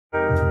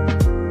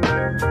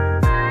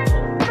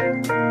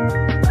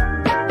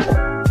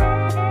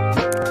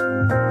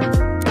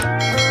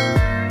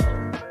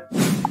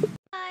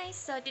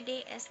So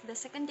today is the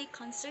second day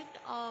concert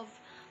of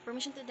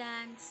Permission to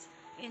Dance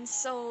in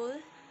Seoul.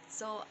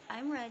 So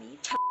I'm ready.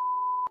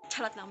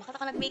 Charot lang. Makata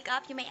ko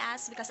nag-makeup, you may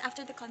ask, because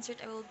after the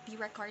concert I will be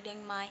recording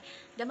my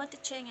demo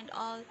teaching and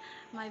all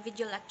my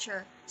video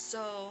lecture.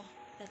 So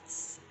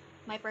that's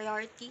my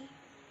priority.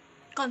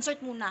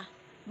 Concert muna,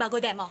 bago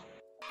demo.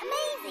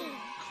 Amazing!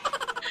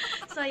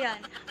 So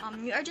yan,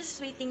 we are just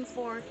waiting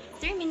for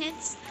 3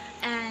 minutes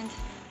and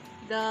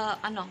the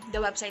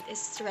website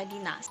is ready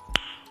na.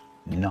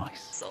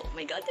 Nice. So, oh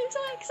my god, I'm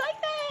so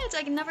excited! So,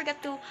 I can never get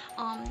to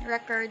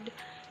record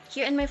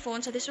here in my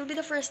phone. So, this will be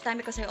the first time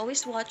because I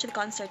always watch the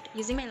concert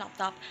using my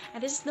laptop.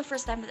 And this is the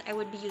first time that I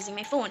would be using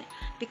my phone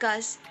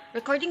because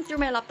recording through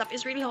my laptop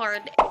is really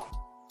hard.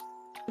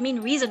 The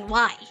main reason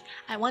why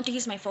I want to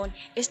use my phone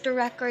is to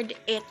record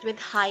it with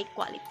high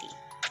quality.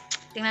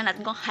 Tingnan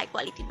natin kung high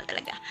quality ba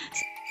talaga.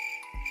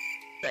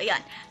 So,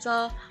 ayan.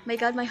 So, my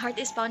god, my heart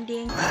is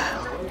pounding.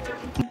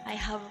 I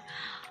have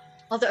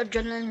all the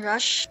adrenaline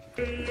rush.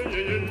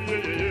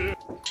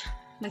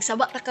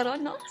 Magsabak na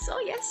karon, no? So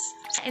yes,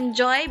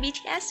 enjoy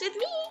BTS with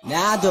me.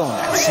 나도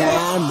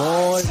잘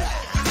몰라.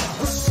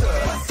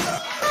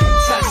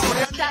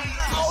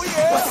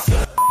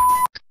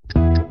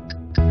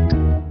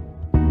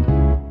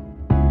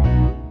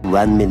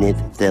 1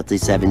 minute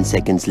 37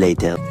 seconds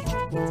later.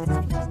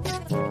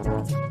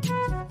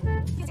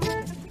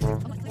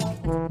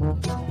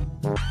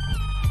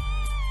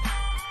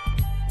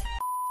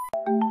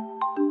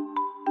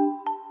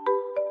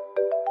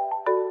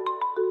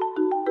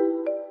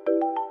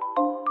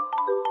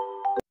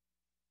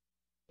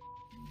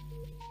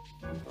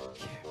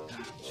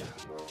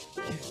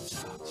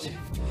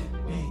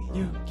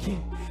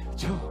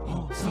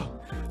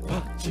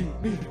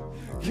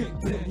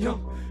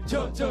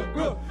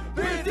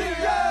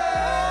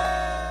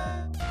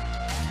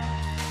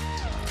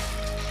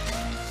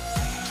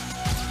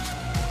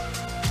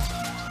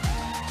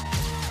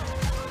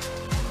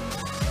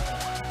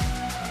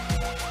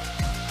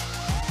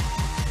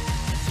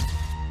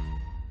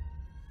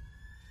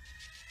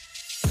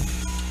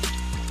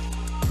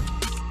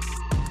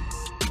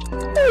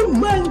 Oh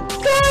my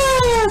god!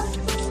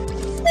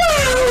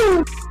 Wow!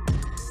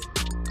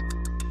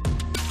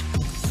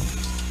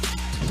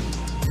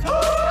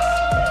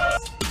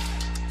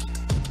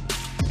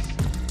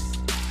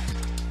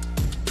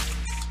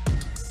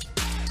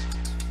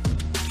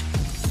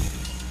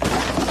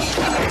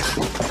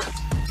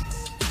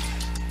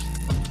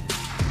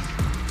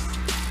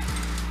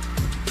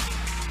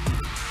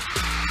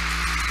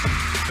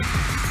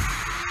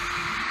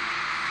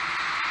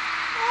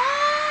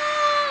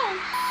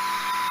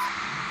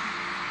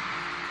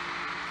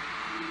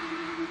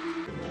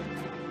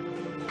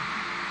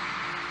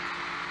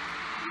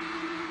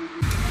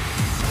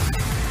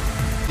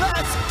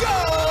 Let's go!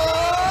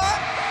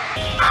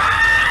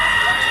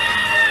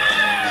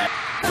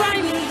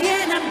 Find me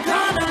and I'm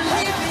gonna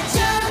live it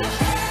up.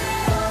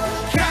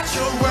 Catch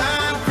your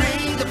rhyme,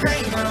 bring the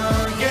pain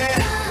on, yeah.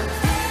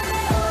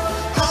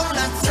 All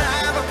that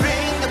time, I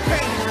bring the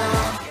pain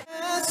on.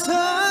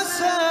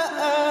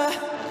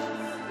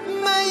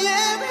 My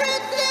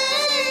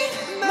everything,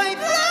 my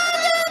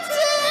blood and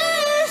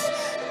tears.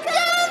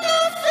 Got no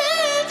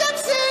fears, I'm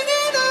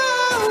singing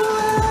over.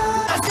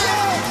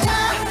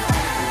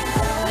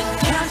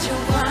 Catch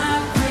your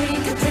rhyme, bring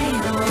the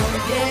pain on,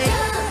 yeah.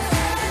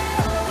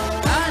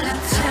 All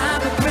that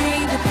time, I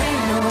bring the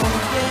pain on,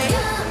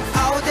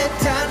 yeah. All that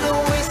time, the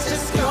waste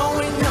just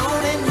going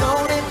on and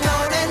on and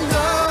on and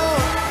on.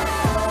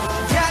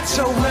 Catch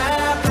your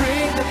rhyme,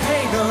 bring the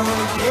pain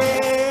on,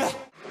 yeah.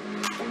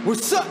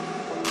 What's up?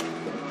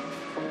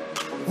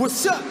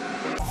 What's up?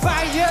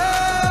 Fire!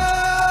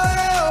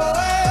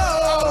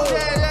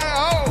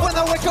 When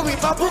I wake up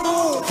with my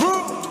boom,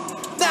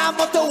 난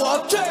뭣도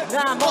없지,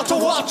 난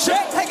뭣도 없지.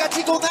 해가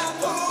지고 난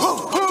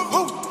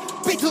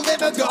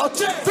비틀대면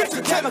걷지,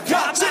 비틀대면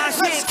걷지.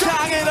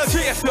 심장에는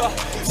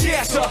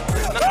취했어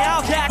난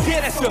나오게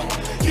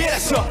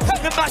이랬어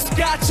내 맛이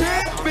같이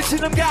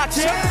미친놈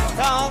같이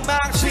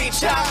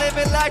엉망진창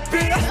living like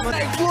beer.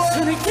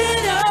 소리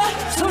들어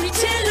소리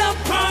질러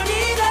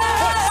버리라.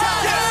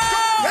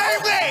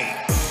 Baby!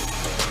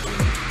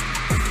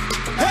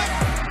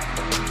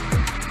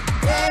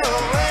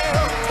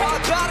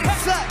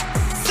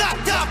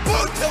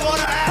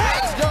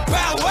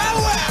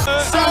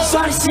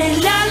 Somebody say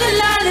la la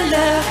la la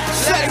la.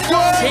 Say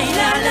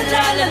la la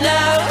la la la.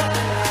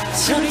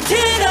 소리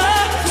들어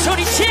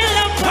소리 질러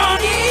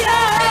버리라.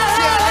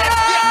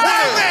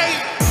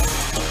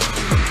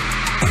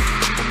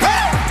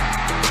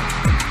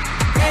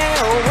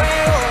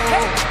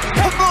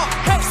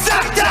 싹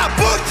다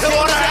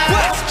붙어라.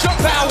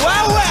 Bow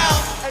wow wow.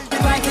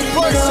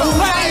 벌써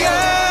fire.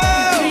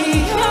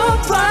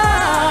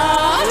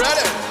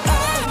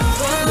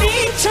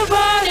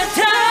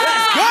 미쳐버렸다.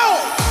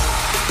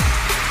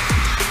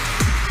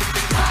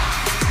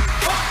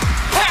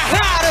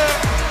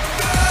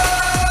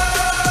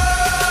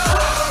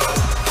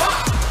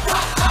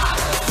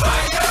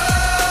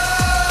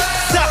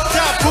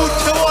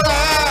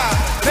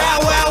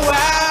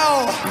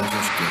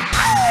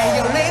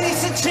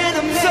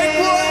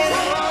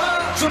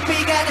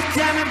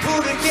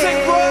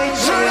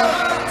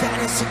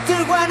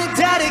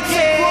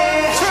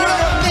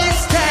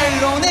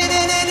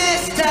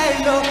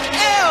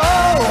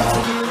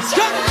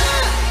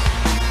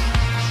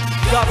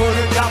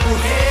 바보는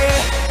너무해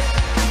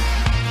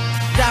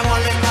나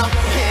원래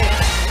너무해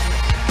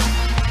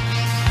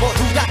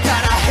모두 다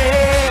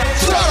따라해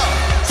Shut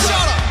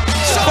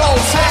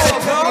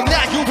up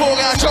나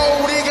유보가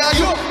좋으니까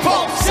유보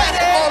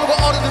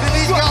어느거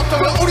어른들이 네가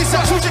없다면 우리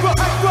싹 솔직히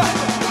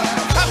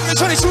함께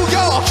소리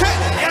죽여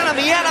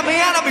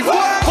미안함이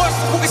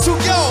벌써 고개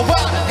숙여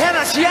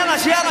하나씩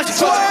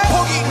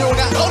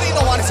포기묘나 어린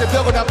너 안에서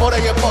벽을 다 버려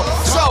예뻐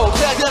So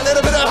can I get a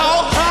little bit of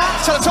how?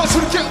 천천히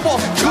술게 뭐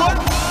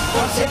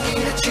밤새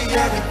일을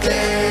취할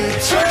때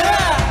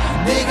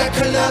네가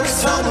클럽에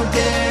서놓을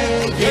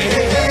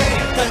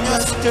때 딴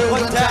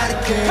녀석들과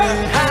다르게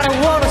I don't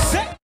wanna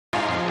say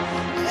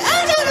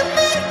I gotta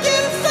make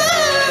you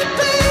feel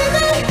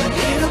baby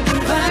이런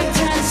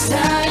불발탄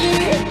사이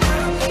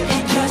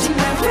켜진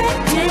날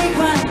획득과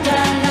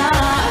달라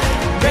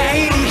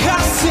매일이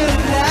헛슬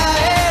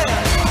나의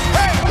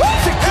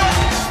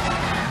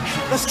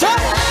Let's try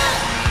it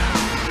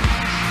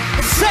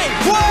Say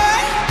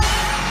what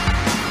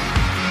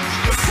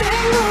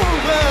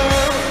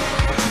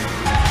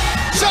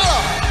Shut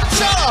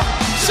up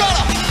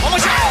어머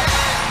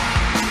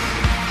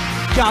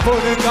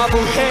가보는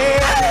거부해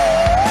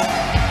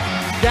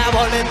나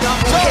원래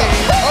너무해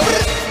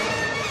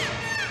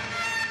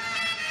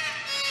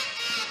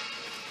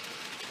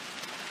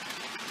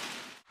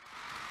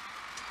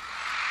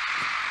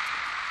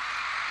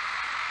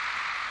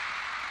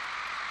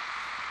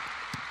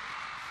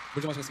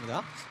물 좀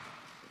마시겠습니다.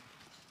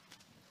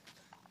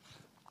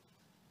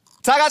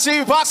 다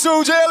같이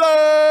박수 질러!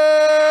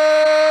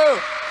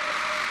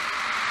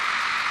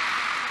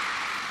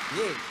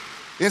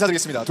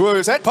 인사드리겠습니다.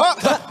 둘, 셋, 팍!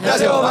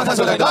 안녕하세요,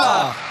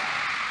 방탄소년단입니다.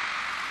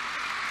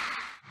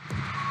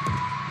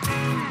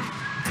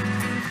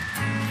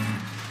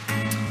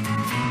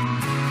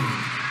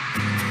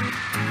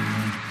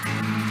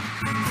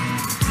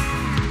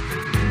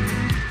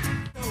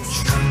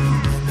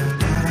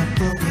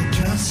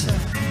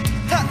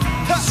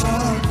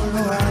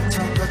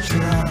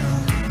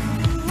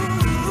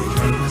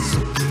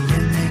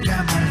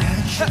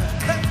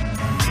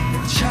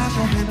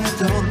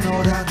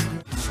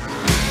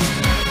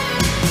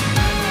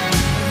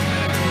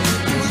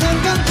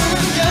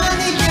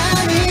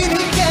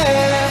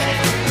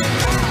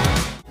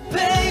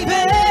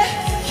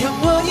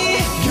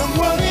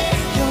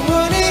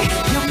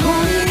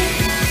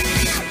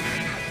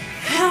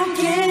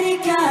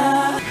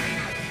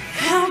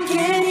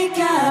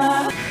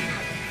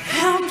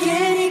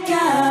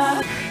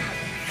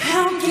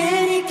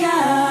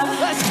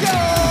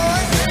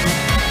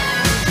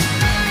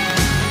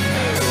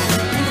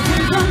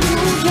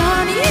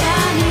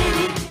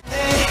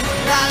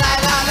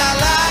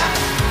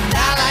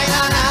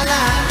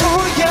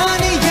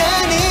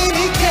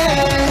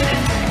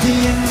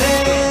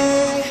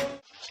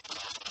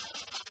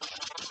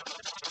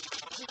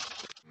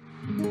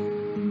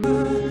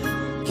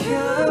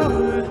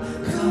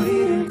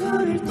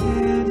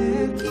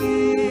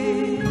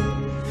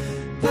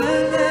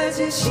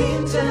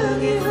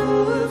 심장의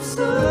호흡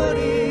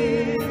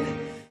소리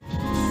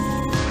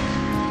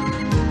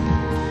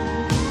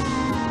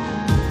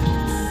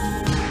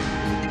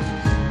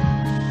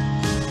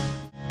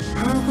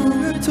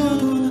하고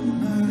떠도는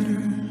말을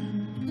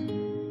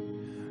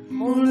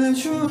몰래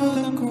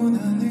주워담고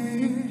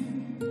나니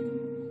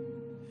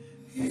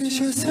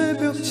이제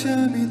새벽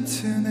잠이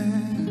드네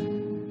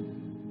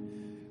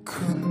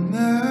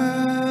그날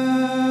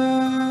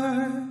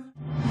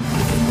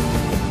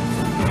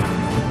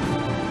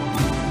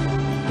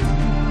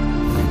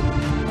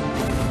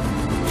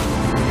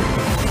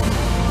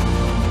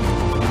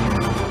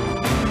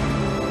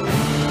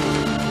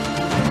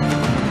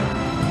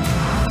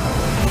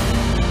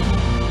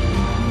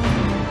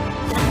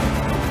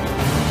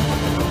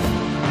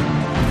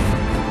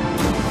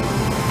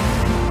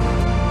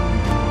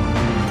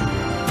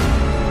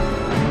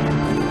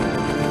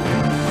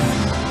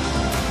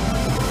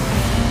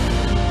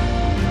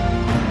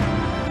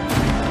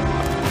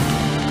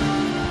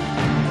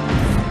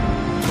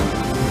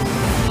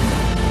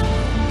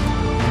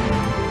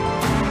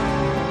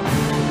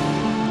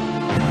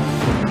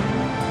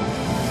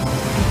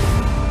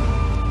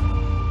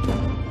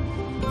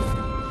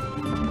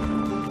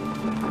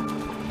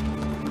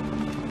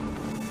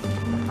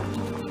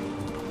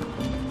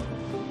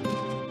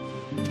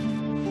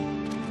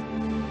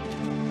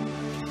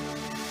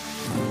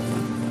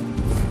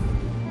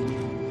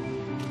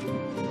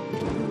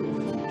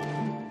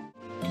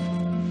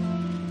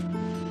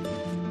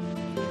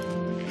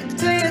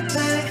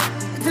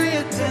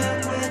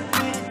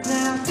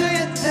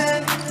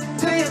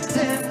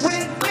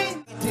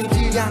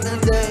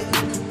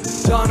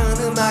저는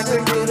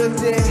음악을 들을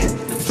때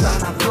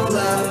tryna pull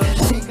up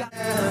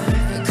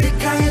시간은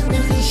귓가에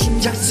눈이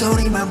심장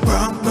소리만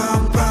brum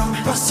brum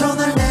brum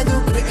벗어날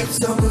내도 그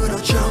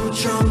입속으로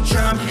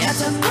jump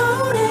해서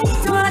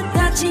노래도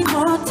와닿지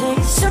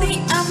못해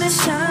소리 안에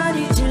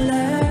소리 질러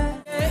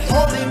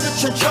홀리면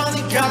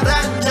천천히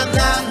가라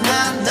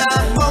나나나나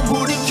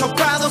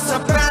몸부림쳐봐도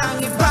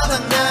사방이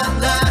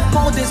바닥나나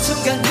모든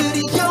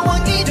순간들이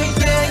영원히 돼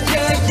yeah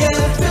yeah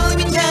yeah feeling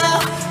me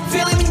now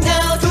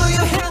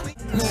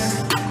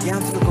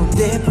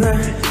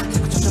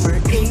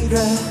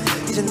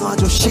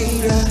놔줘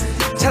싫어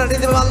차라리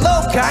내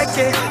맘로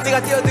갈게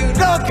내가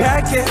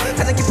뛰어들어갈게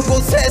가장 깊은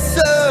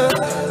곳에서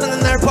너는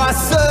날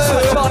봤어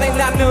천천히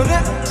난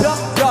눈을 떠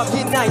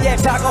여기 나의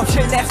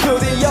작업실 내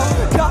스튜디오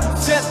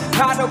거친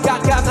하루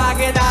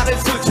깜깜하게 나를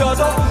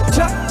스쳐도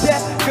절대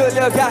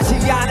끌려가지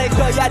않을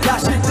거야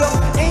다시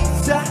또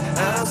인사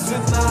I'm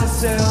with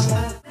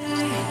myself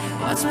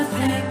What's my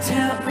thing?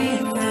 Tell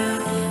me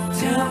now.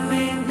 Tell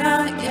me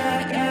now.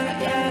 Yeah,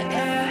 yeah, yeah,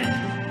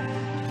 yeah.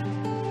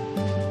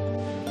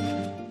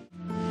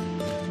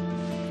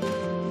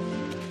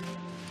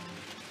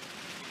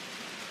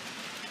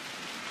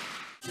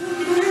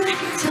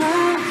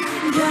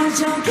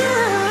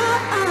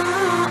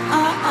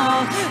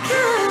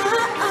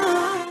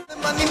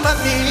 Money,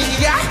 money,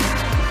 yeah.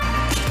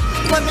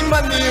 Money,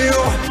 money,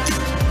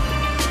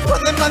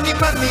 money, money,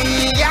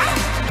 money, yeah.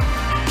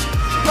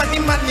 Money,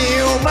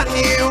 money,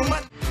 money,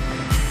 money.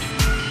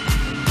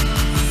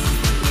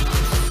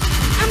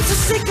 I'm so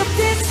sick of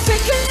this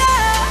fake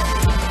love,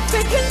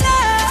 fake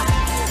love,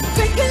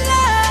 fake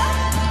love.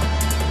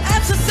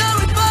 I'm so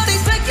sorry for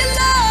this fake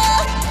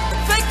love,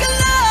 fake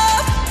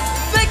love,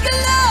 fake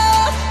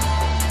love.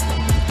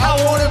 I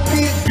wanna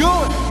be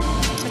good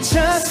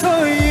just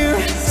for you.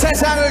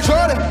 세상을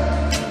줘라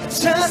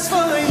just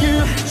for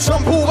you.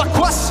 전부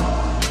바꿨어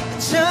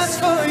just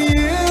for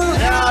you.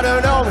 I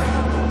don't know me.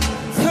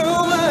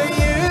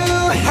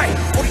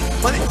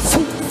 우리만의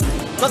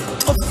넌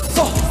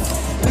없어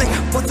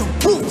내가 먼저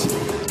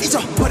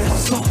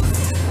잊어버렸어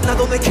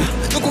나도 내가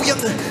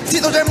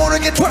누구였는지도 잘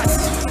모르겠어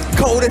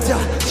거울에 다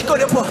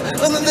짓거려봐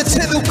너는 대체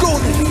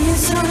누구니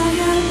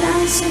위해서라면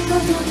난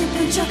슬퍼도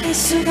기쁜 척할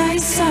수가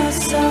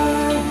있었어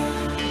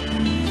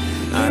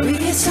널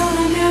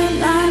위해서라면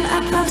난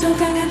아파도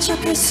강한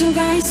척할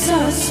수가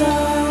있었어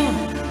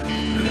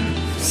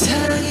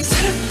사랑이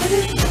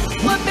사랑만을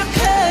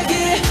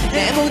완벽하게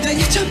내 모든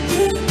게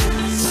전부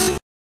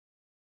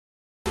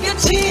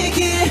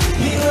지기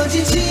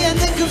이루어지지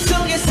않는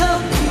꿈속에서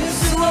피울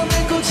수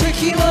없는 꽃을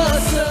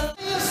키웠어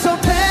You're so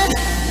bad,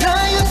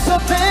 now you're so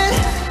bad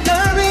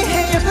널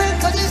위해 예쁜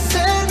거짓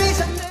삶이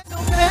전에 So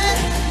bad,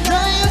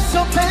 now you're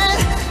so bad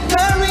널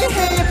위해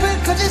예쁜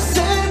거짓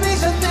삶이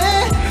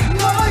전에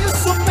No you're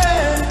so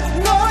bad,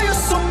 no you're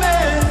so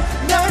mad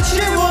날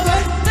지워내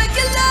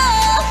Fake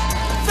love,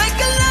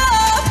 fake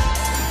love,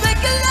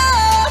 fake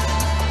love.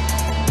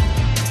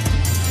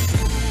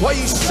 Why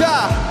you shy?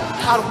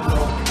 I don't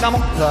know 나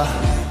먹다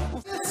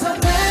So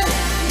bad,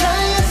 now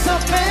you're so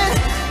bad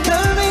널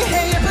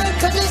위해 예쁜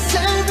거짓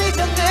삶이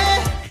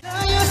전에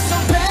Now you're so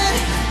bad,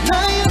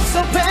 now you're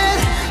so bad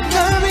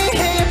널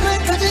위해 예쁜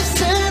거짓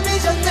삶이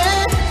전에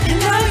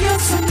Now you're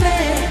so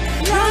mad,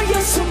 now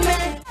you're so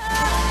mad.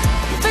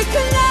 Fake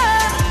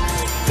love,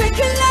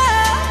 fake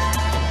love.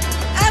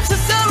 I'm so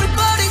sorry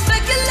for this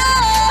fake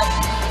love,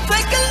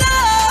 fake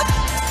love,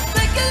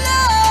 fake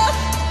love.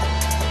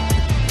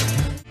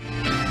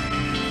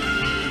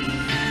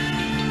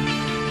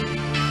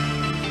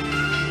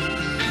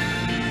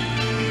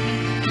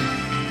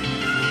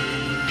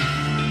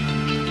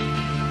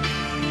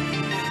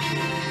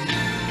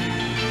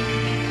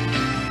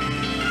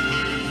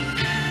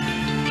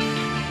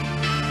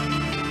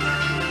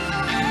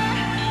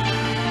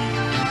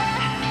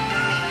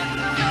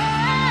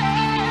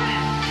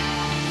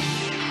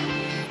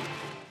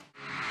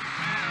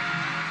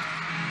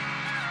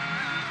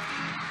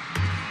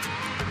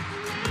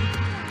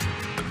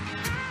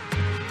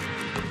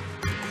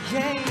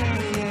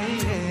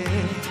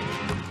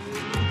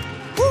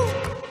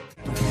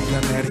 비가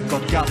내릴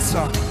것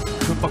같아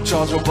금방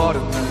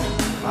젖어버렸네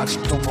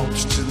아직도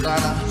멈추질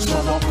않아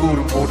저 먼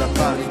구름보다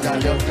빨리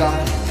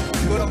달려가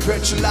그럼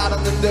될 줄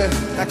알았는데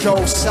나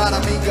겨우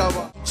사람인가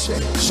봐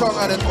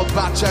청하는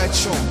옷박자의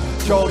춤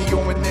겨울이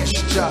오면 내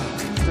시작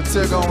더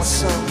뜨거운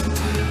손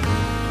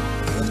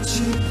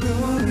꽃이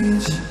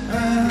보이지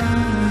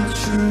않아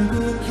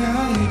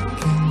출구가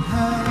있긴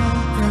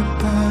하고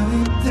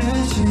발이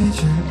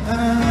떼지질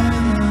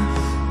않아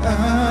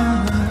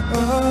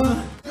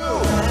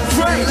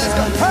Pray, let's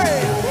go, hey!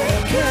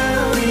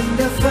 Out in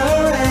the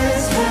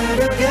forest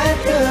하루가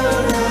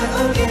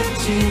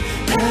돌아오겠지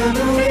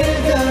아무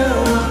일도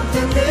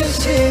없던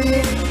듯이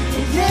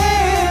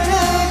Yeah,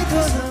 날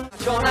벗어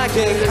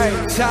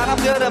전하게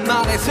사람들은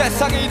말해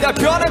세상이 다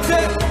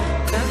변했대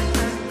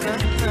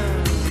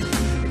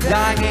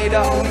다행히도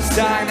우리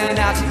스타일은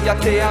아직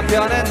역대 안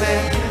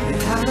변했네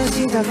하루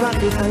시작과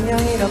그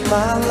한영이란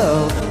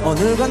말로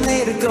오늘과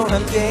내일을 또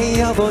함께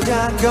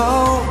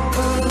이어보자고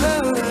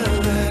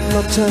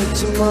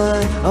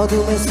멈춰있지만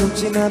어둠에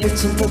숨지나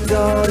빛은 또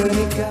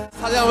떠오르니까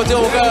사진 한번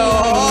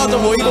찍어볼까요?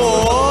 좀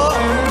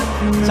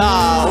모이고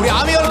자 우리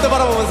아미 여러분들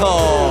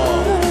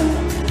바라보면서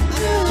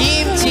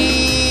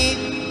김치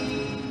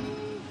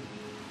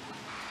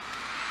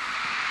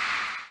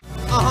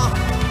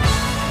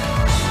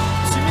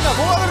지민아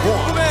뭐가 그렇게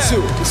궁금해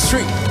 1, 2, 3,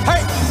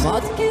 hey!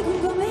 어떻게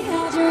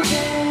궁금해하죠,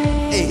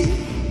 babe?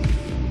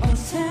 Oh,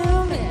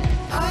 tell me.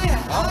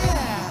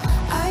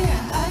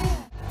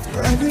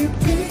 Every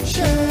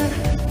picture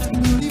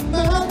눈이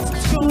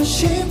맘고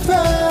싶어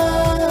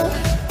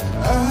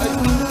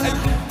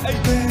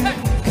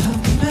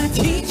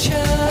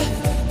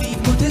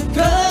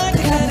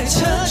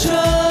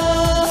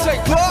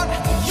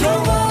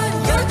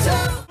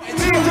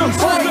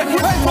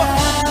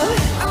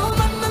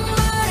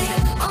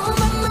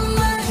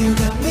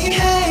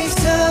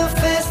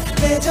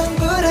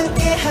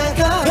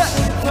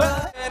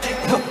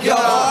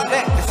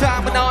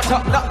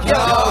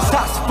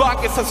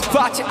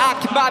상습하지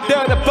않게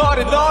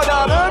만들어버린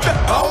너라는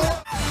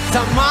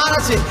다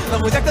말하지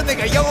너무 작던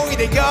내가 영웅이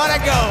된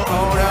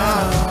거라고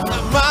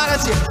난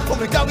말하지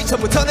오늘 따위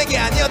전부터 내게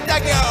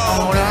아니었다고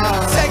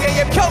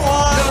세계의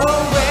평화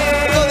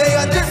너네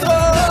앉아서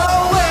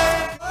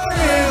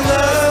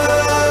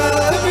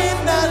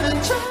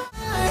나는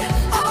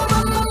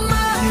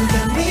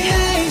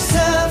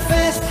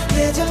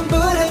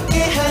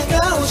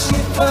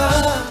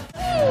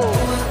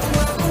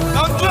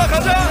남주야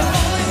가자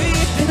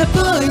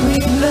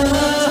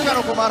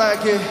숨겨놓고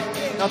말할게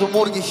나도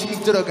모르게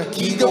힘이 들어가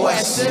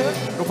기도했어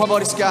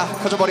높아버리스까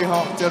커져버린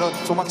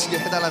형들은 도망치게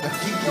해달라며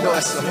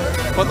기도했어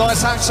너의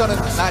상처는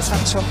나의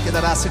상처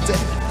깨달았을 때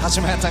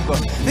하지만 했단 걸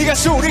네가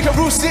소리가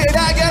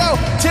루시하게로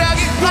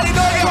태양이 빨리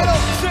너에게로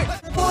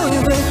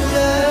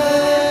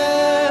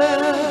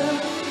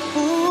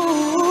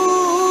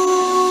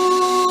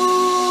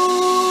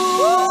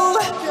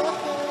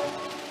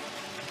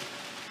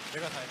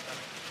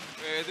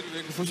애들이 왜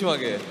이렇게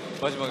소심하게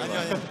마지막에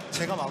아니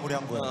제가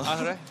마무리한 거야. 아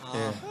그래?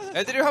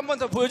 애들이 한 번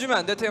더 보여주면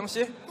안 돼 태영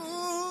씨?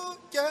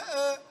 자.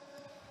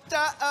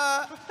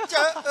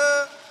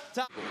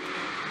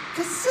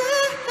 Cause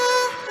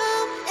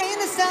I'm in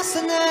the south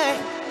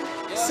tonight.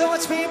 So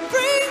watch me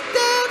bring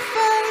the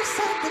fire,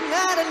 something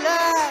out of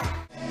life.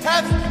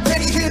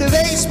 Can you hear the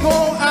bass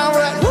more?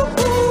 Alright.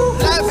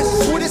 Life is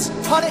sweet as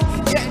honey.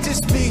 Yeah,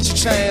 this beat you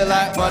chain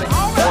like money.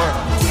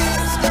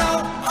 Let's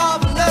go all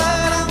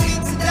blood. I'm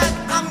into that.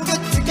 I'm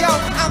good to go.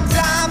 I'm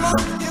diamond.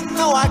 You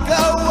know I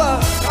go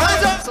up.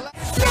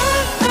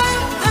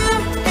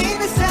 I'm in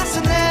the south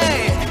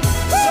tonight.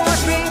 So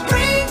watch me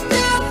bring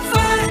the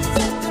fire,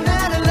 something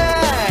out of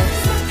life.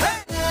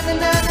 Na na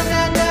na na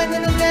na na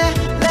na na.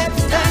 Life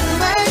is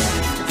dynamite.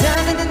 Na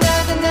na na na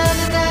na na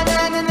na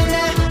na na na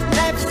na.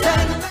 Life is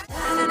dynamite.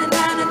 Na na na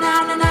na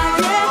na na na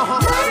yeah.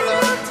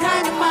 Dynamite. Na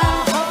na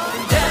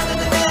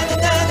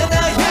na na na na na yeah. Na na na na na na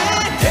na yeah.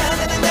 Na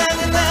na na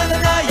na na na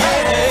na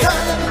hey.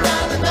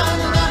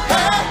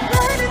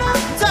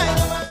 Dynamite.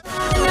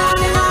 Na na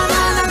na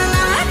na na na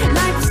na.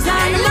 Life is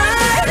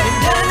dynamite.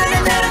 Na na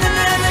na na na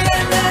na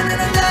na na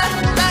na na.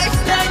 Life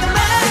is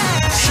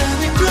dynamite.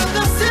 Shining through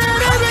the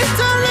city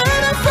with a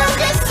little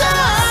focus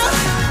on.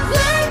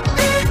 Light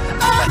me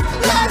up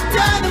like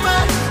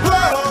dynamite.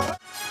 Whoa.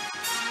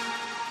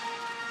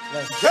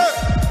 Let's go.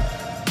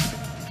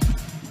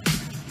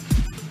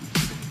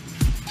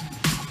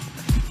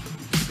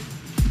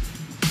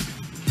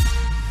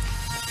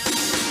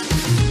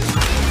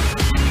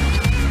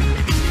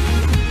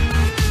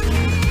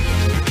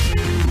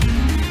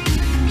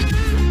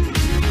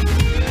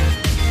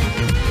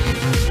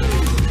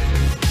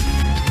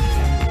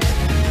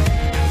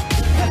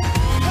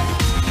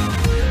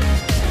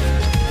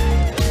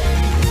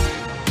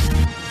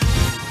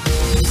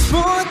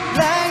 Smooth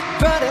like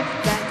butter,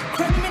 like a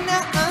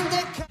criminal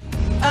undercover.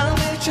 I'll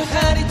make you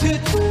honey to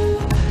do.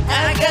 I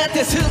got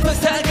the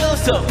superstar glow,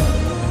 so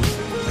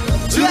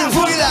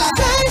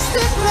I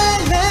step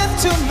right left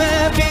to my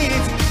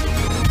beat.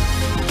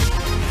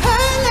 I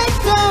like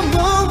the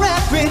moon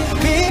rock with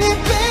me,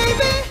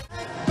 baby.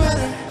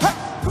 Butter,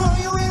 pour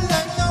you in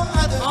like no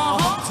other.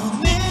 Don't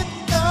need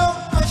no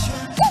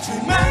ocean to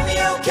remind me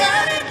you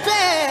got it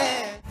bad.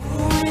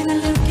 When I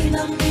look in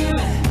the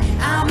mirror,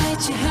 I'll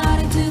make you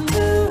harder to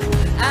do.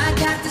 I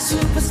got the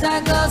superstar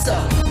glow, so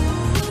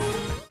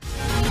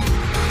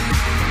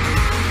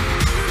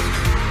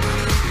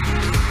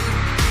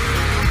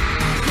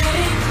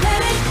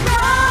let it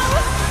roll.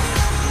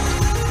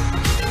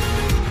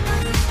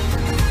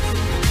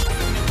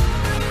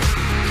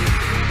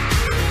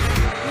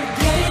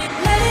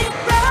 Let it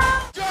roll.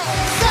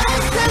 I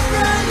step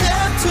right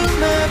left to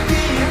my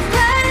beat.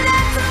 Right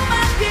up to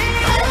my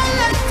feet. I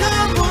like the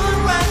moon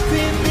rock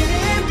with me,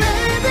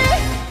 baby.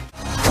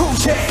 Cool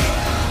shade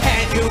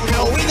and you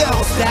know we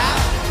don't stop.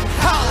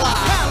 Holla,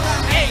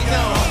 ain't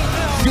no.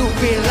 You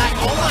be like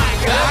oh my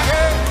god.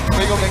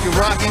 We gon' make you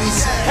rock and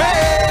say,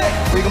 hey.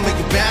 We gon' make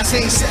you bounce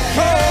and say,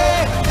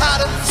 hey.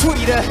 Hotter,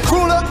 sweeter,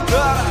 cooler.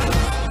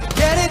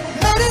 Get it,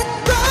 let it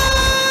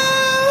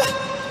roll.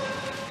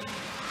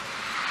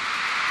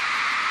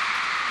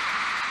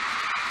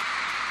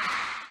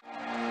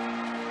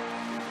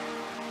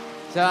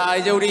 자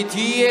이제 우리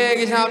뒤에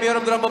계신 아미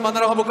여러분들 한번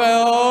만나러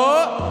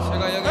가볼까요?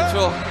 제가 여기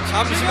있죠.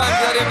 잠시만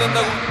기다리면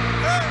된다고.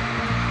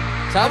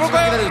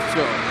 잠시만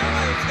기다려주십시오.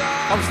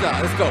 갑시다.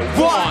 Let's go.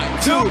 1,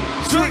 2,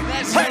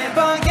 3.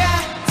 매번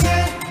같은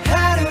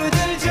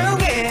하루들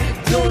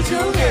중에 또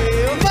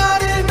중에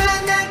너를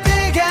만날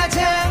때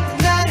가장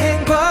난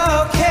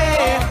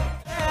행복해.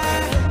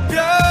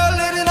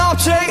 별일은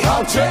없지.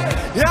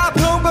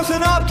 아픈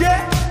것은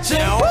없겠지.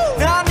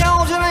 난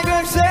영원히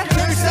글쎄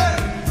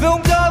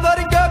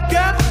뭉쳐버린 것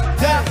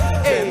같아.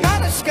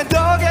 많은 시간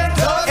덕에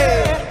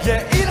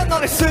이런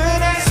노래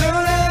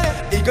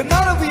쓰네. 이건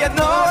너를 위한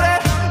노래.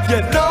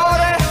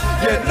 노래.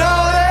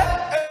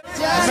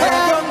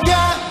 매번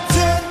같은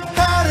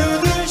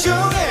하루들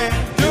중에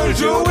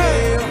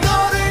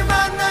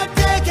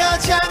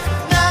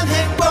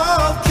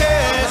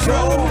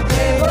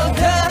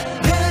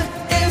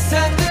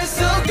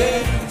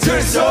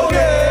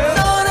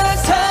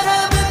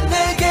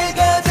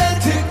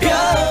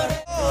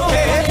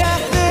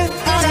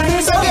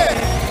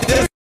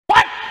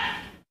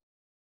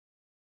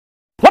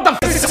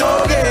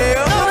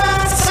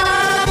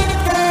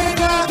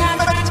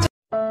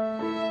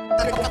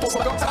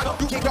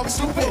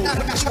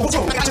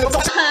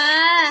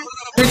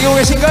즐기고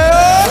계신가요?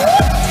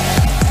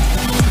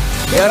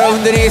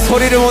 여러분들이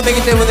소리를 못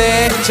내기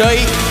때문에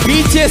저희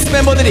BTS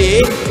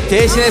멤버들이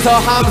대신해서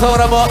함성을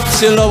한번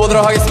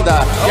질러보도록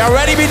하겠습니다. You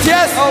ready,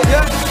 BTS? Oh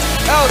yeah,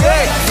 oh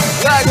yeah.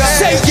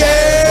 Say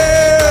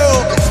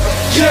yeah,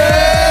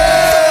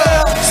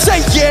 yeah.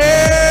 Say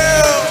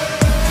yeah,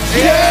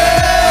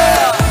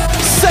 yeah.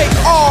 Say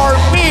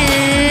army,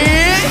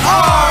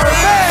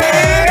 army.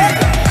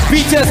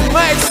 BTS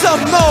make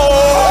some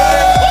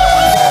noise.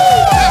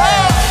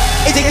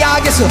 이제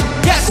약에서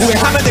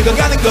후회하면 내가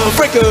가는 건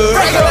breaker.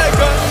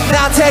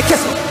 나한테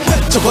계속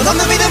조건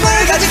없는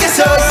믿음을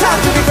가지겠어. It's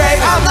time to be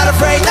brave, I'm not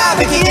afraid.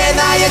 나비기에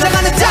나의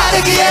자만은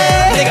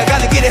다르기에 내가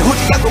가는 길에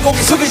후지 않고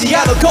고개 숙이지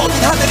않아.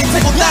 거긴 하늘이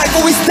세고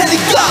날고 있을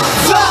테니까.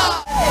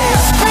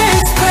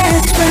 Spread,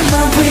 spread, spread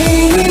my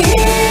wings.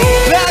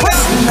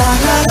 La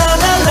la la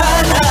la la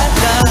la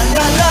la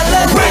la la la.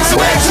 Wings,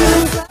 wings.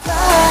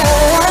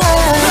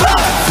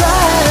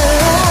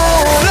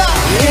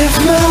 If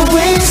my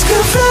wings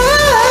could fly.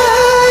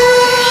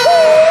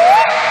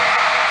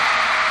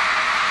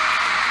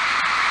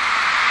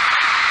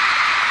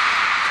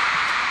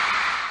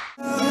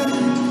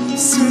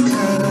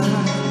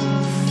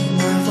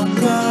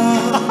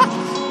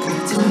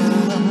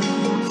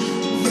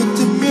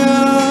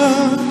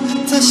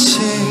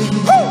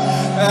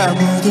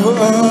 아무도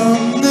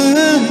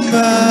없는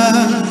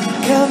밤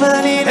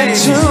가만히 난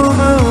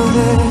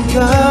주문을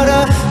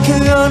걸어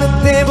그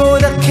어느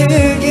때보다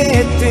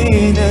크게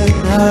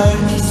뛰는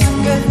널 이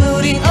순간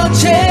우린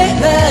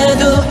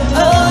언제나도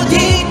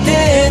어디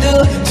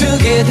때도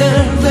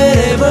Together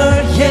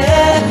wherever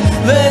yeah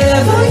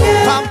wherever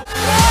yeah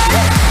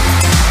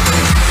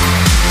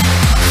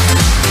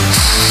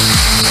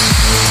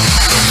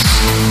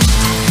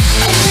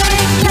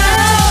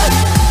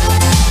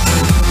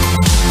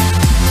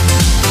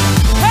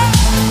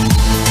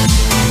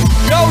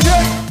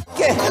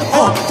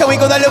형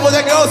이거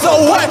날려보자고. So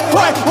what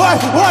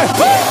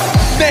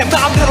내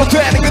마음대로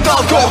되는 건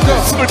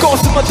없고 숨을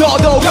곳으면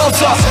더더욱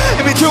없어.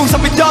 이미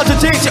중섭이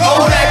던져지지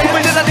오래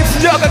꿈을 내 나님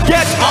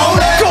쓸려가겠지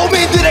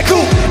고민들의 꿈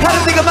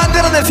하는 네가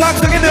만들어낸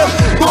상상의 늪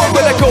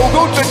뭔가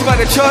고고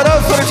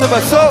쫄지만해처럼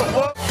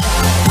소리쳐봤어.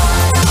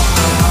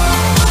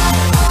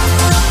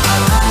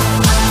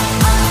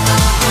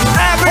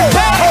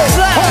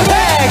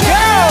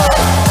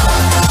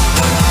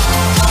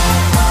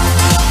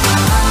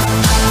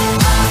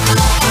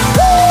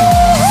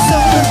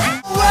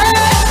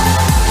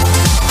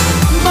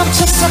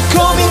 멈춰서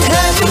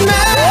고민하지 마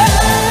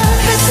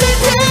했을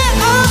때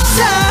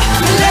없어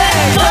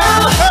Let go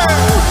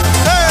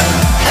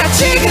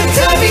아직은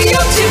답이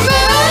없지만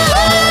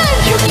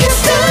You can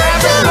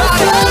start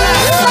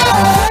the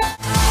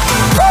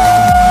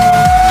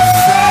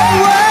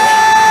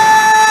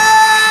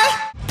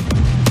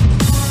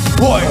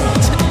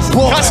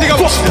Boy 같이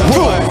가봅시다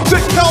Boy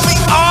They call me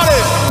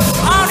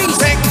artist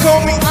They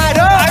call me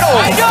idol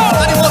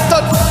아니 어떤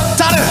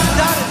다른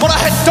뭐라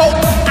해도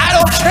I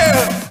don't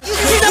care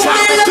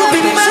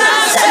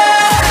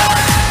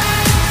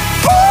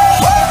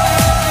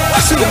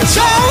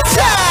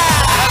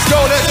Let's go,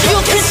 let's go. You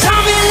can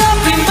tell me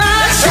love in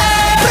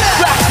myself.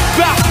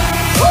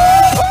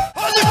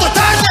 오늘도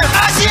다른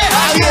아시에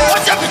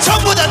어차피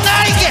전부 다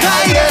나에게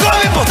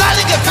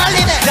고민보다는 게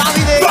갈리네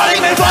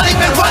Running man running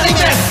man running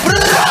man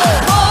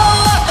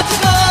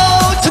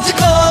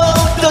어쩌고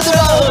또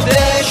들어오네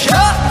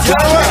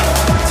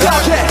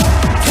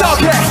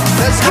Talk it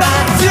Let's go. I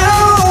do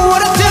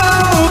what I do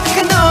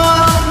그게 넌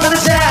나는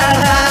잘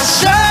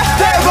아셔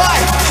That's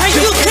right. And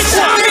you can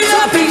tell me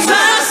love in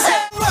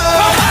myself.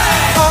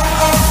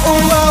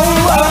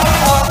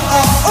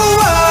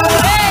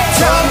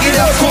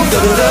 당기다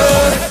쿵두루루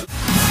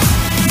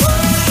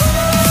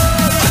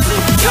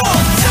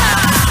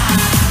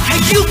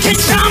And you can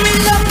tell me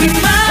love in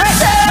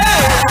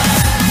myself.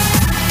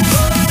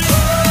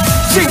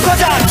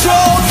 싱거자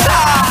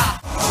좋다.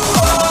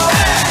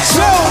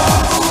 So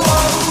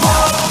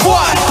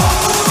what?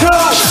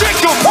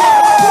 Shake your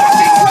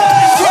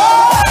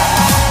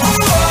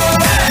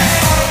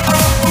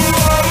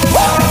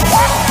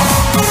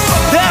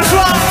That's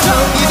right.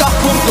 당기다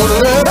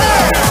쿵두루루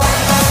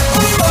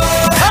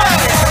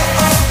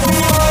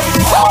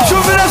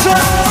준비됐어?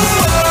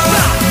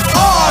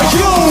 Are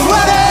you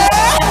ready?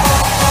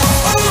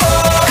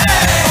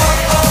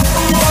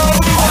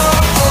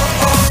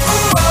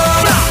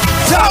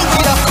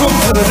 당기다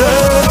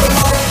쿵두루루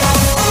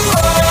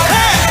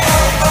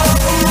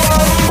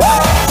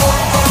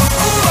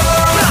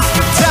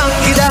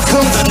당기다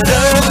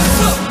쿵두루루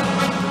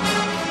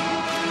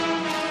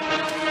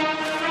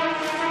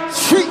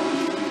스윗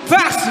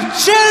박수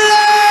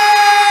질러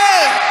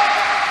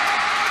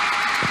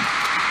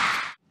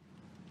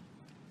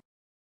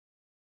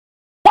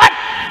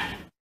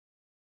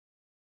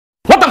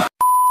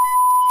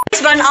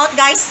Run out,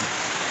 guys.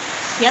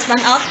 Yes,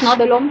 run out. No,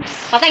 dulong.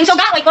 Patay yung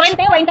suga. Way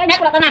kurente, way internet.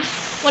 Wala ka na.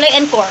 Wala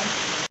yung encore.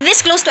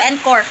 This close to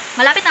encore.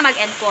 Malapit na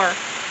mag-encore.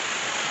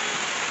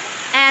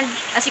 And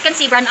as you can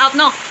see, run out,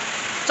 no?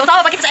 So,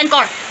 tawa pa kita sa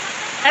encore.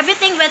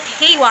 Everything went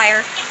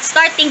haywire,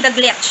 starting the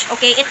glitch,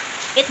 okay?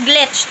 It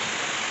glitched.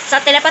 Sa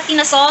telepathy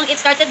na song,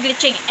 it started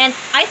glitching. And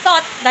I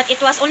thought that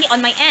it was only on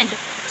my end.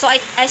 So, I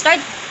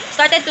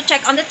started to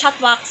check on the chat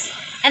box.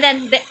 And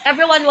then,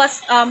 everyone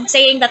was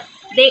saying that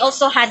they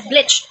also had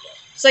glitch.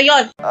 So,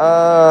 yon.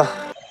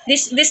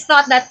 This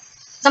thought that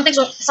something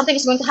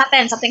is going to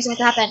happen. Something's going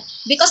to happen.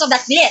 Because of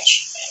that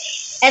glitch.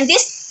 And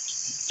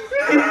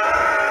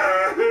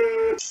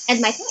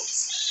my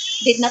thoughts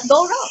did not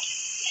go wrong.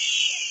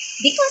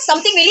 Because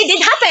something really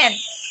did happen.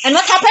 And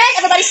what happened?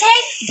 Everybody say,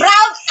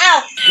 brown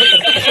out!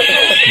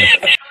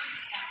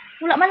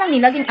 Wala man lang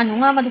nila,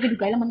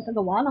 madugay-dugay lang man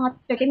kagawa, mga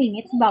 30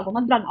 minutes bago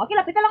mag-brown out. Okay,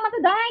 lapit na lang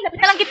matuday. Lapit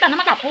na lang kita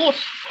na matapos.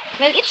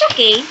 Well, it's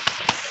okay.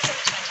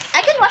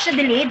 I can watch the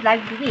delayed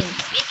live viewing.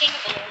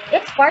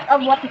 It's part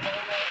of what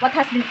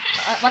had been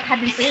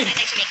played.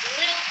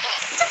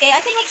 It's okay,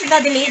 I can watch the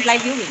delayed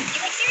live viewing.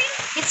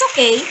 It's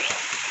okay.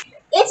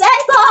 It's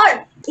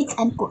encore! It's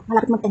encore.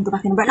 Malapit mag-encore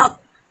kasi ng burnout.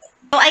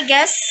 So I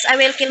guess I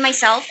will kill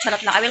myself.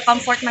 Charot lang. I will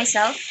comfort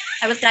myself.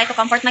 I will try to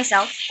comfort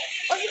myself.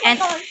 And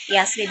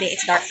yes, baby,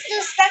 it's dark.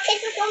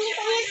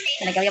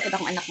 Nagawya po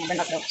akong anak mo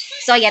burnout daw.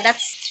 So yeah,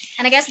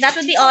 and I guess that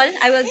would be all.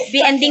 I will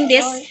be ending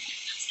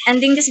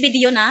this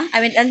video na. I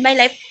will end my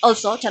life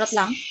also. Charot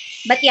lang.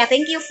 But yeah,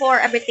 thank you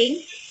for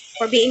everything.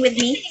 For being with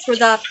me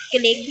through the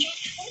kilig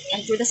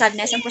and through the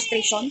sadness and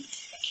frustration.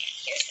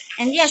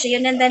 And yeah, see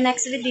you in the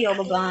next video.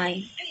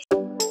 Bye-bye.